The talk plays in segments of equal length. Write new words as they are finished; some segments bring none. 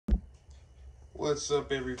What's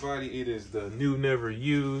up, everybody? It is the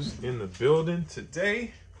KnewNeverYous in the building.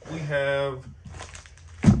 Today we have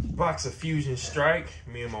a box of Fusion Strike.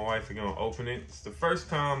 Me and my wife are gonna open it. It's the first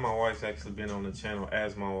time my wife's actually been on the channel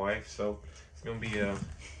as my wife, so it's gonna be a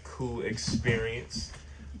cool experience.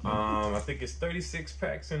 I think it's 36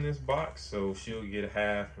 packs in this box, so she'll get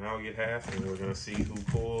half and I'll get half, and we're gonna see who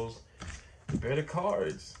pulls the better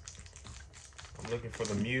cards. I'm looking for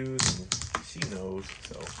the Muse, and she knows,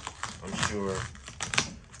 so I'm sure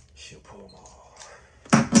she'll pull them all.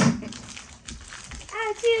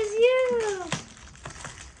 I choose you!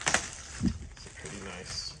 It's a pretty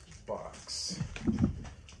nice box.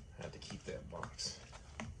 I had to keep that box.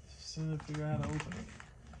 Just trying to figure out how to open it.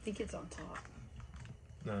 I think it's on top.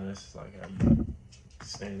 No, it's like how you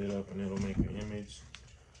stand it up and it'll make an image.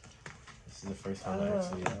 This is the first time I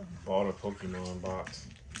actually bought a Pokemon box.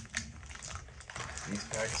 These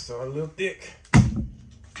packets are a little thick.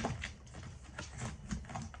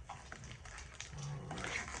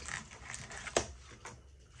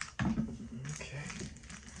 Okay.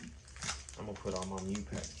 I'm gonna put all my Mew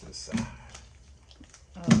packs to the side.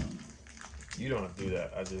 Oh. You don't have to do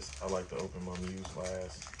that. I like to open my Mews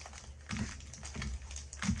last.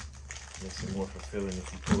 Makes it more fulfilling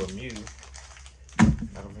if you pull a Mew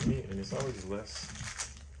out of a Mew, and it's always less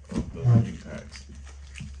of the Mew packs.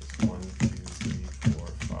 Just 1, 2, 3, 4,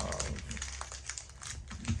 5,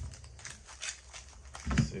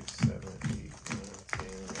 6, 7, 8, 9, 10,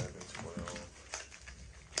 11, 12,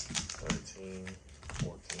 13,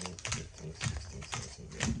 14, 15, 16,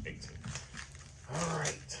 17, 18. All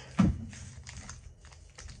right.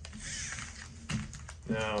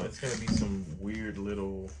 Now it's gonna be some weird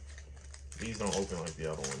little. These don't open like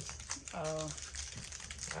the other ones. Oh.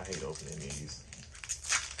 I hate opening these.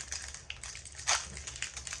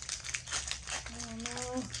 Oh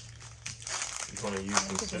no. You want to use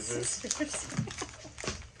some scissors?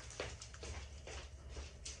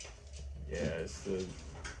 Yeah, it's the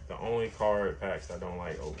only card packs I don't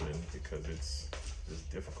like opening because it's just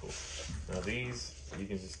difficult. Now these, you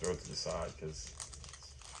can just throw to the side because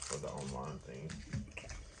it's for the online thing.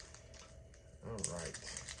 Okay. All right.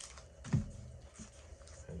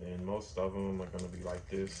 And then most of them are going to be like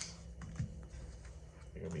this.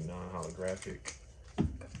 They're going to be non-holographic.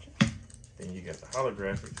 Gotcha. Then you got the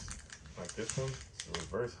holographics, like this one. It's a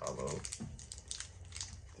reverse hollow.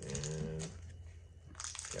 Then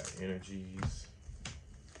got energies.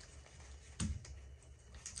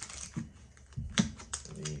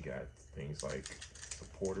 And then you got things like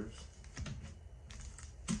supporters.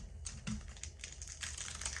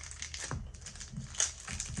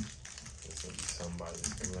 Somebody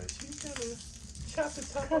that's gonna be like, you gotta chop the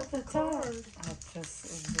top off the card. I was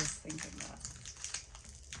just thinking that.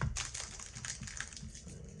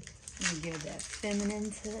 Let me give it that feminine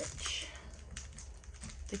touch.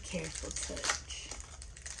 The careful touch.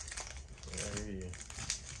 Yeah, I hear you.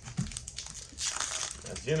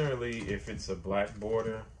 Now, generally, if it's a black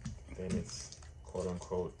border, then it's quote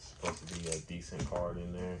unquote supposed to be a decent card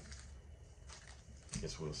in there.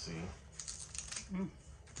 Guess we'll see. Mm.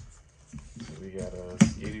 So we got a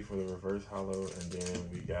Skitty for the reverse hollow, and then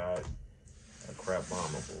we got a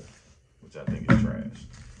Crab-Bombable, which I think is trash.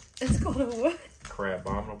 It's called a what?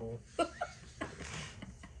 Crab-Bombable.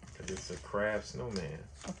 Because it's a crab snowman.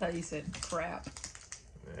 I thought you said crap.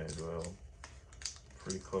 Yeah, well,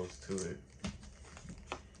 pretty close to it.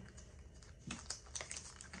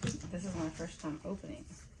 This is my first time opening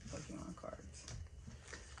Pokemon cards.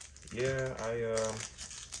 Yeah,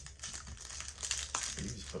 you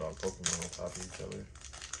just put all Pokemon on top of each other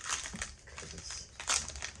because it's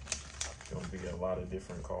going to be a lot of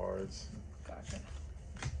different cards. Gotcha.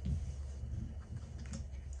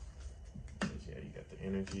 But yeah, you got the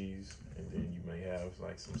energies, and then you may have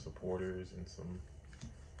like some supporters and some.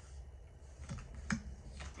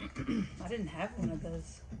 I didn't have one of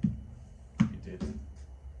those. You didn't?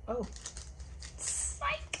 Oh.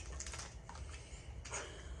 Psych!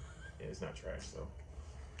 Yeah, it's not trash though.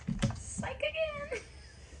 Psych again!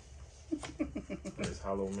 There's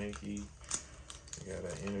Hollow Mankey. We got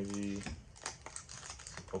an energy,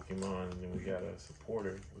 Pokemon, and then we got a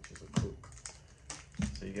supporter, which is a cook.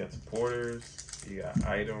 So you got supporters, you got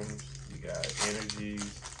items, you got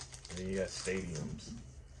energies, and then you got stadiums.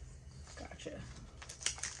 Gotcha.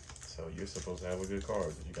 So you're supposed to have a good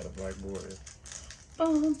card, but you got a black border.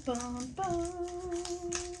 Bum, bum, bum.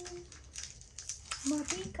 My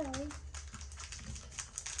Pico.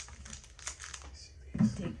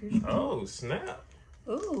 Oh, snap.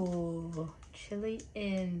 Ooh, chili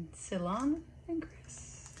and Ceylon and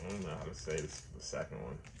Chris. I don't know how to say this, the second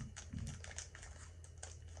one.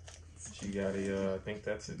 She got a, I think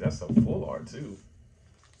that's it. That's a full art too.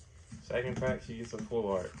 Second pack, she gets a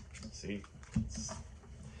full art. See? It's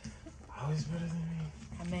always better than me.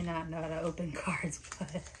 I may not know how to open cards,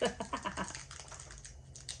 but...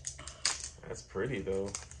 That's pretty though.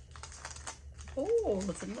 Oh,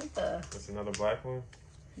 it's another. That's another black one?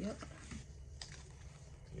 Yep.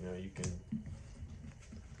 You know, you can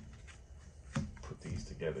put these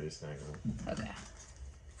together. It's not gonna... Okay.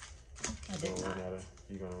 I did not.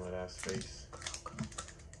 You're gonna let out space.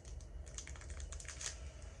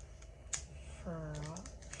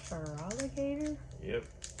 For alligator? Yep.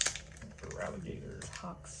 For alligator.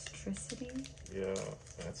 Toxicity? Yeah,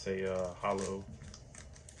 that's a hollow.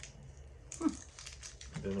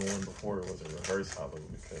 Then the one before it was a reverse hollow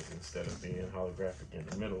because instead of being holographic in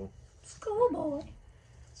the middle. Schoolboy.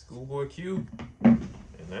 Schoolboy Q.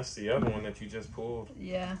 And that's the other one that you just pulled.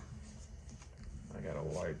 Yeah. I got a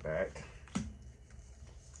white back.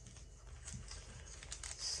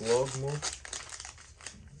 Slugma.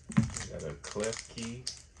 I got a cleft key.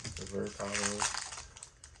 Reverse hollow.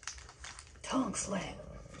 Tongue slap.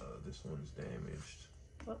 This one's damaged.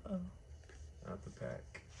 Uh-oh. Not the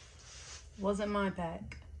pack. Wasn't my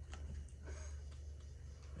pack.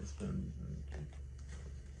 It's been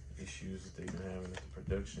issues that they've been having at the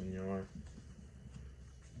production yard.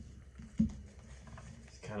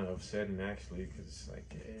 It's kind of upsetting actually because it's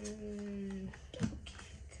like,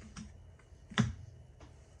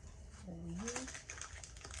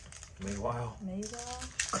 Meanwhile.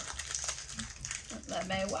 That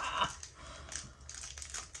may wow.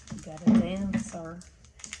 You got a dancer.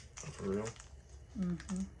 For real?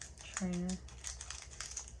 Mm-hmm. Trainer.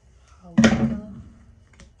 Halika.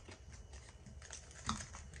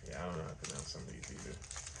 Yeah, I don't know how to pronounce some of these either.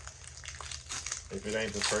 If it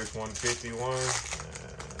ain't the first 151,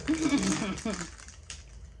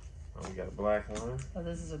 oh, we got a black one. Oh,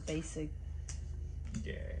 this is a basic.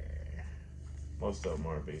 Yeah. Most of them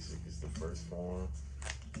are basic. It's the first form.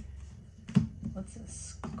 What's a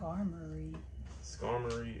Skarmory?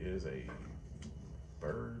 Skarmory is a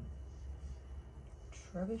bird.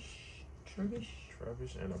 Trubbish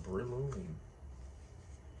and a Breloom.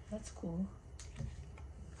 That's cool.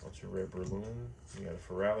 Ultra Red Breloom. You got a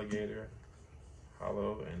Feraligatr,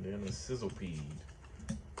 hollow, and then a Sizzlepede.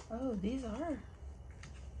 Oh, these are.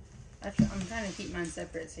 I'm trying to keep mine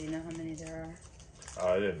separate so you know how many there are.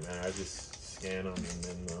 Oh, it doesn't matter. I just scan them and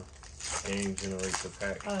then the game generates a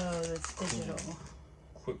pack. Oh, that's digital. Cool.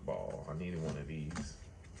 Quick ball. I needed one of these.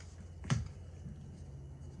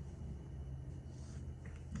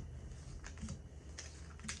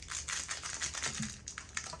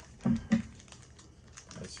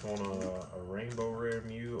 I just want a rainbow rare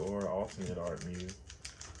Mew or an alternate art Mew.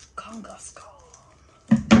 Kangaskhan.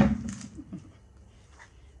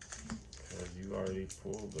 Because you already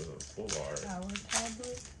pulled the full art. Power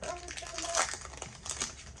tablet.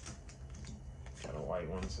 Got a white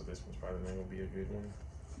one, so this one's probably not going to be a good one.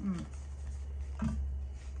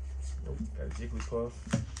 Nope. Got a Jigglypuff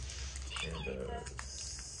and a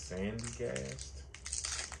Sandygast.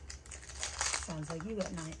 Sounds like you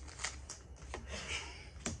got night.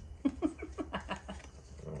 I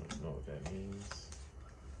don't know what that means.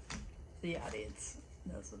 The audience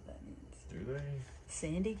knows what that means. Do they?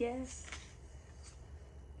 Sandygast?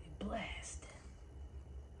 Blasted.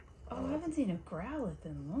 Oh, I haven't seen a Growlithe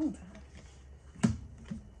in a long time.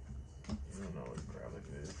 You don't know what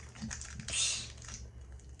Growlithe is.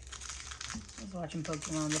 I was watching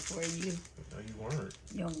Pokemon before you. No, you weren't.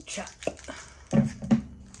 Young Chop.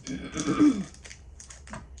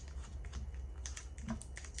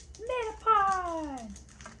 Metapod!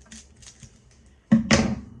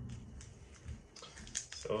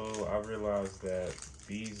 So I realized that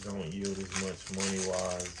these don't yield as much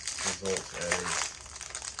money-wise results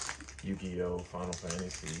as Yu-Gi-Oh, Final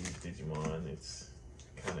Fantasy, Digimon. It's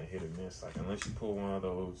kind of hit or miss. Like unless you pull one of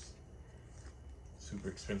those super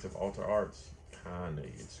expensive alter arts, kind of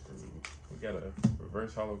get screwed. We got a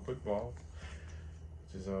reverse hollow quick ball,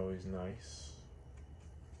 which is always nice.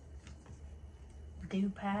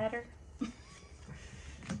 Patter.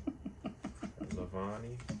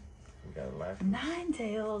 Lavani. We got a Lapras.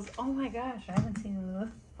 Ninetales. Oh my gosh, I haven't seen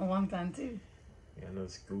them in a long time too. We got another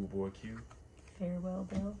Schoolboy Q. Farewell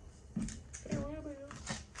Bell. Farewell Bell.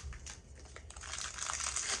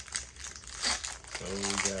 So we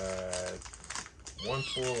got one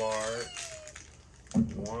full art,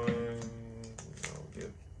 one, I'll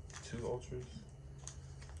give 2 ultras,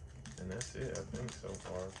 and that's it, I think, so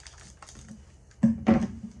far.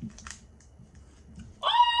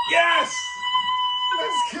 Yes!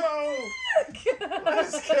 Let's go!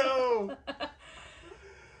 Let's go!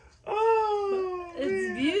 Oh, It's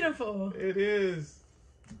man. beautiful. beautiful. It is.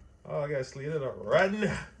 Oh, I gotta sleeve it up right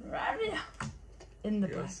now. Right now. In the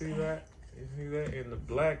black see pack. that? You see that? In the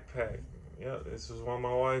black pack. Yep, this is when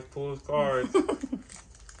my wife pulls cards.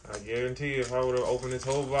 I guarantee if I would have opened this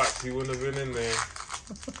whole box, he wouldn't have been in there.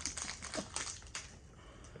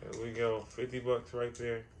 There we go. $50 right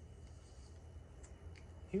there.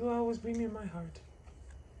 You will always be in my heart.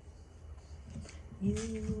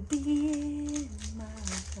 You'll be in my heart.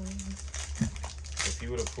 If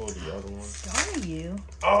you would have pulled the other one. Sorry, you.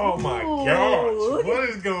 Oh my gosh. What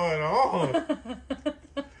is going on?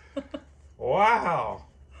 Wow.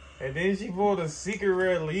 And then she pulled a secret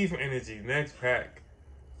rare leaf energy next pack.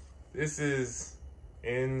 This is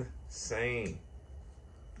insane.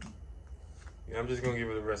 Yeah, I'm just gonna give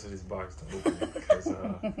her the rest of this box to open it because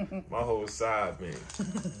my whole side, man,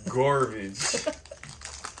 garbage,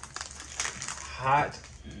 hot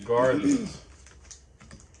garbage.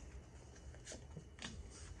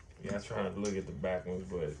 Yeah, I was trying to look at the back ones,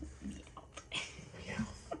 but yeah.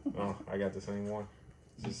 Oh, I got the same one.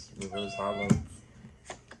 Just reverse hollow.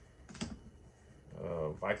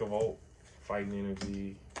 Vicavolt, fighting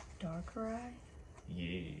energy. Darkrai.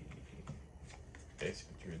 Yeah.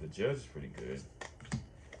 The judge is pretty good.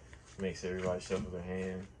 Makes everybody shuffle their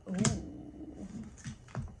hand. Ooh.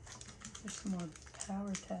 There's some more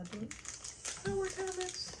power tablets. Power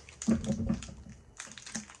tablets.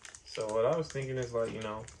 So what I was thinking is like, you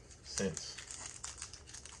know, since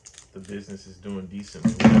the business is doing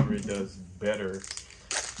decently, whenever it does better,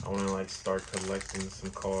 I want to like start collecting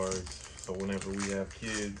some cards. So whenever we have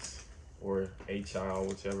kids or a child,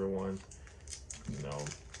 whichever one, you know,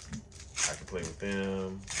 I can play with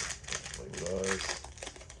them, play with us.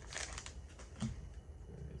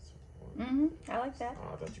 I like that.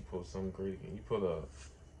 Oh, I thought you pulled something great again. You pulled a,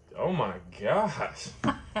 oh my gosh.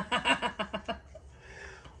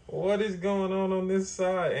 What is going on this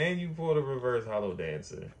side? And you pulled a reverse hollow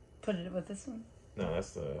dancer. Put it with this one? No,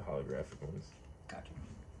 that's the holographic ones. Gotcha.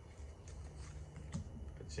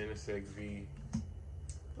 A Genesect V.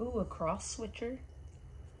 Ooh, a cross switcher.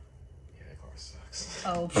 Yeah, that car sucks.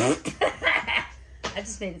 Oh. I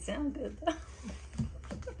just made it sound good, though.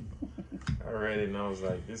 I read it and I was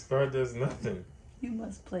like, this card does nothing. You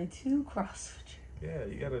must play 2 cross switchers. Yeah,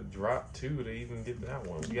 you gotta drop 2 to even get that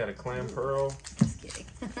one. You got a Clam Pearl. Just kidding.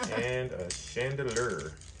 And a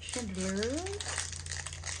Chandelier. Chandelier?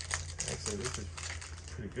 Actually, this is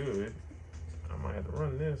pretty good. I might have to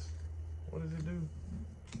run this. What does it do?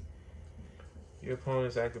 Your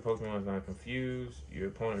opponent's active Pokemon is not confused. Your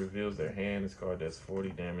opponent reveals their hand. This card does 40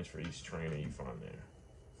 damage for each trainer you find there.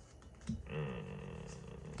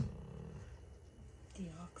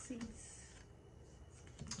 Deoxys.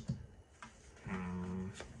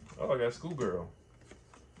 Oh, I got Schoolgirl.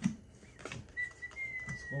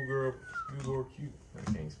 Schoolgirl cute.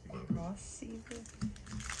 I can't speak English. Crossseaver.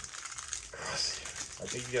 I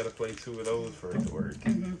think you gotta play 2 of those for it to work.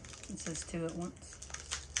 It says 2 at once.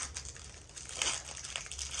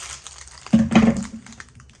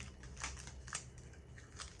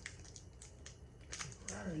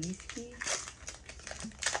 Leafy.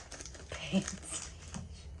 Pants.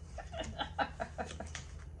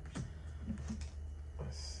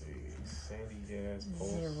 Let's see. Sandy Gas,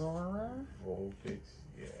 Pulse, Zerora. Volpix.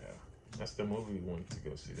 Yeah. That's the movie we went to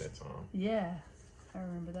go see that time. Yeah, I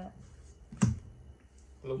remember that.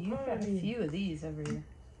 You've got a few of these over here.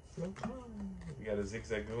 We got a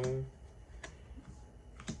Zigzagoon.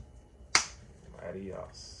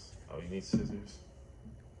 Adios. Oh, you need scissors?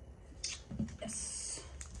 Yes.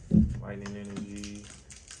 Lightning energy.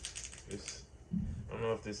 This, I don't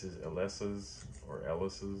know if this is Alessa's or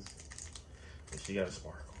Ellis's, but she got a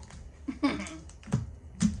sparkle. Okay.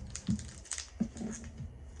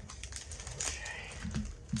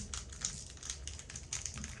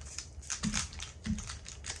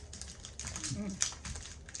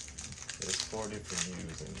 There's 4 different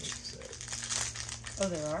U's in this set. Oh,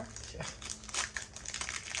 there are? Yeah.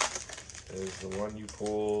 There's the one you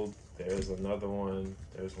pulled. There's another one.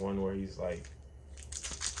 There's one where he's like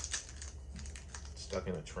stuck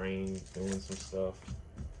in a train doing some stuff.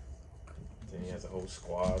 Then he has a whole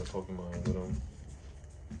squad of Pokemon with him.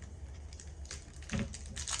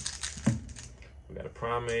 We got a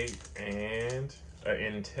Primate and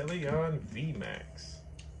an Inteleon VMAX.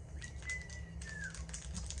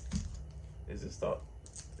 Is this the?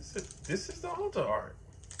 This is the Ultra Art.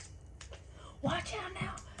 Watch out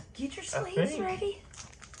now. Get your sleeves ready.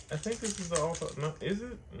 I think this is the Ultra. No, is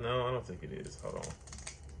it? No, I don't think it is. Hold on.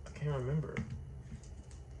 I can't remember.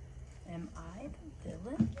 Am I the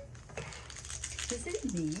villain? Is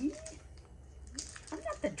it me? I'm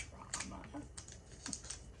not the drama.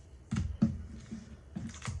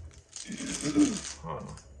 Huh.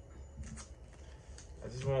 I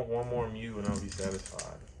just want one more Mew and I'll be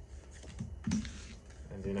satisfied.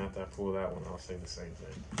 And then after I pull that one, I'll say the same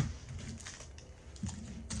thing.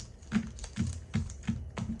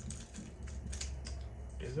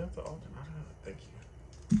 Is that the alternate? I don't know. Thank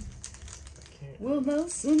you. I can't. We'll know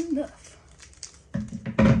soon enough.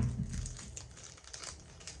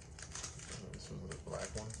 This was the black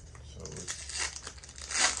one, so it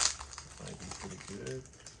might be pretty good.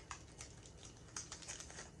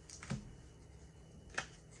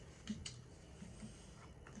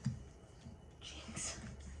 Jinx.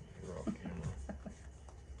 You're off camera.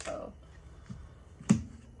 Oh.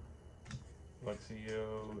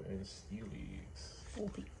 RexyRoo and Steely's. Full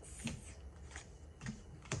piece.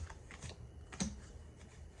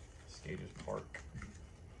 Skaters Park.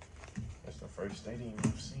 That's the first stadium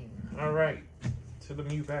I've seen. All right, to the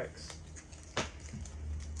Mew backs.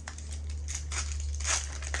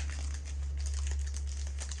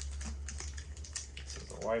 This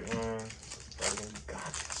is a white one. This is a bright one.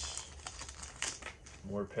 Gotcha.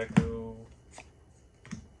 More Pecco.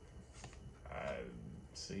 I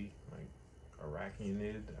see, like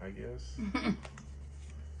Arachianid, I guess.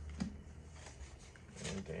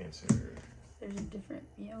 And Dancer. There's a different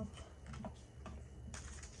Meowth.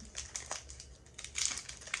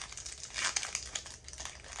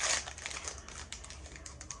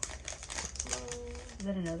 Is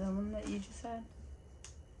that another one that you just had?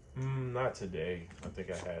 Not today. I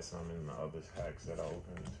think I had some in the other packs that I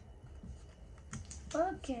opened.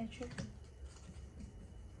 Bug catcher.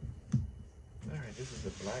 Alright, this is the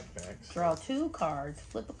black back. So Draw 2 cards,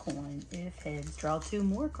 flip a coin. If heads, draw 2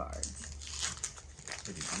 more cards.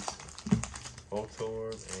 pretty decent.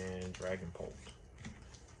 Voltorb and Dragonbolt.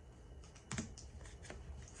 I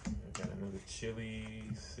got another Chili,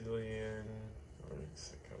 Cillian, or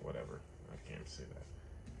whatever. I can't say that.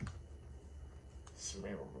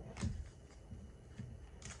 Smell.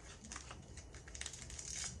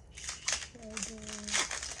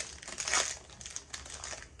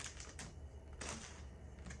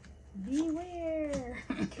 Beware.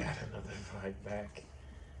 Got another fight back.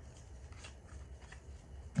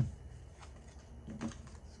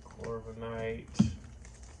 Corviknight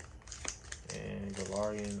and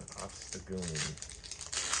Galarian Obstagoon.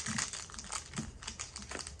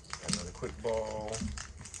 Got another Quick Ball.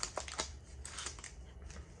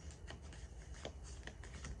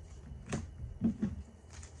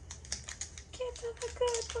 Get to the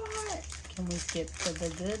good part. Can we skip to the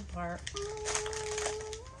good part?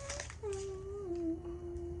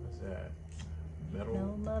 What's that?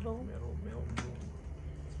 Metal. Metal.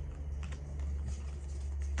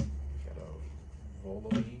 Got a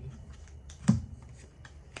Voloi.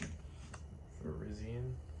 Virizion.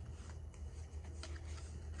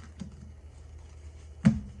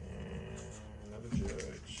 And another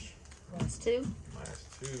Judge. Last 2. Last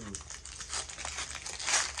 2.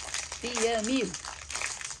 Be a Mew.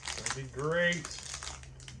 That'd be great.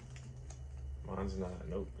 Mine's not.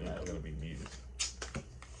 Nope. It's gonna be Mew.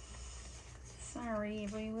 Sorry,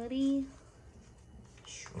 everybody.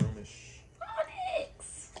 Shroomish.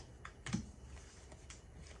 Onyx.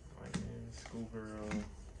 Lightning. Schoolgirl.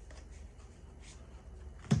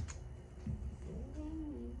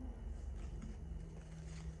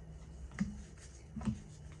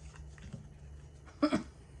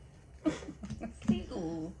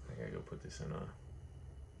 Ooh. I gotta go put this in a.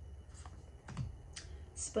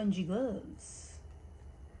 Spongy gloves.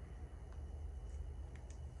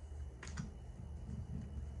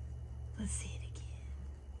 Let's see it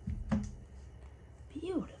again.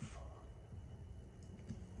 Beautiful.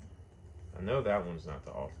 I know that one's not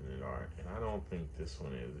the alternate art, and I don't think this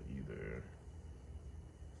one is either.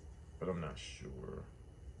 But I'm not sure.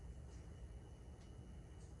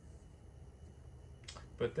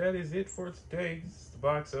 But that is it for today. This is the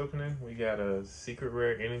box opening. We got a Secret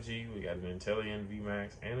Rare Energy, we got an Inteleon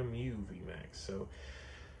VMAX, and a Mew VMAX. So,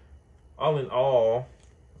 all in all,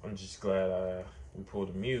 I'm just glad we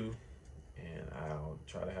pulled a Mew, and I'll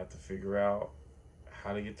try to have to figure out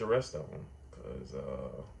how to get the rest of them, because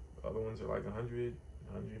the other ones are like 100,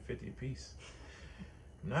 150 a piece.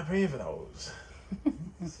 I'm not paying for those.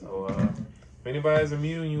 So, if anybody has a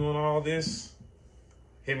Mew and you want all this,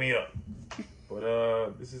 hit me up.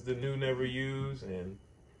 But this is the KnewNeverYou, and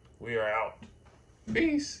we are out.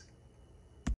 Peace.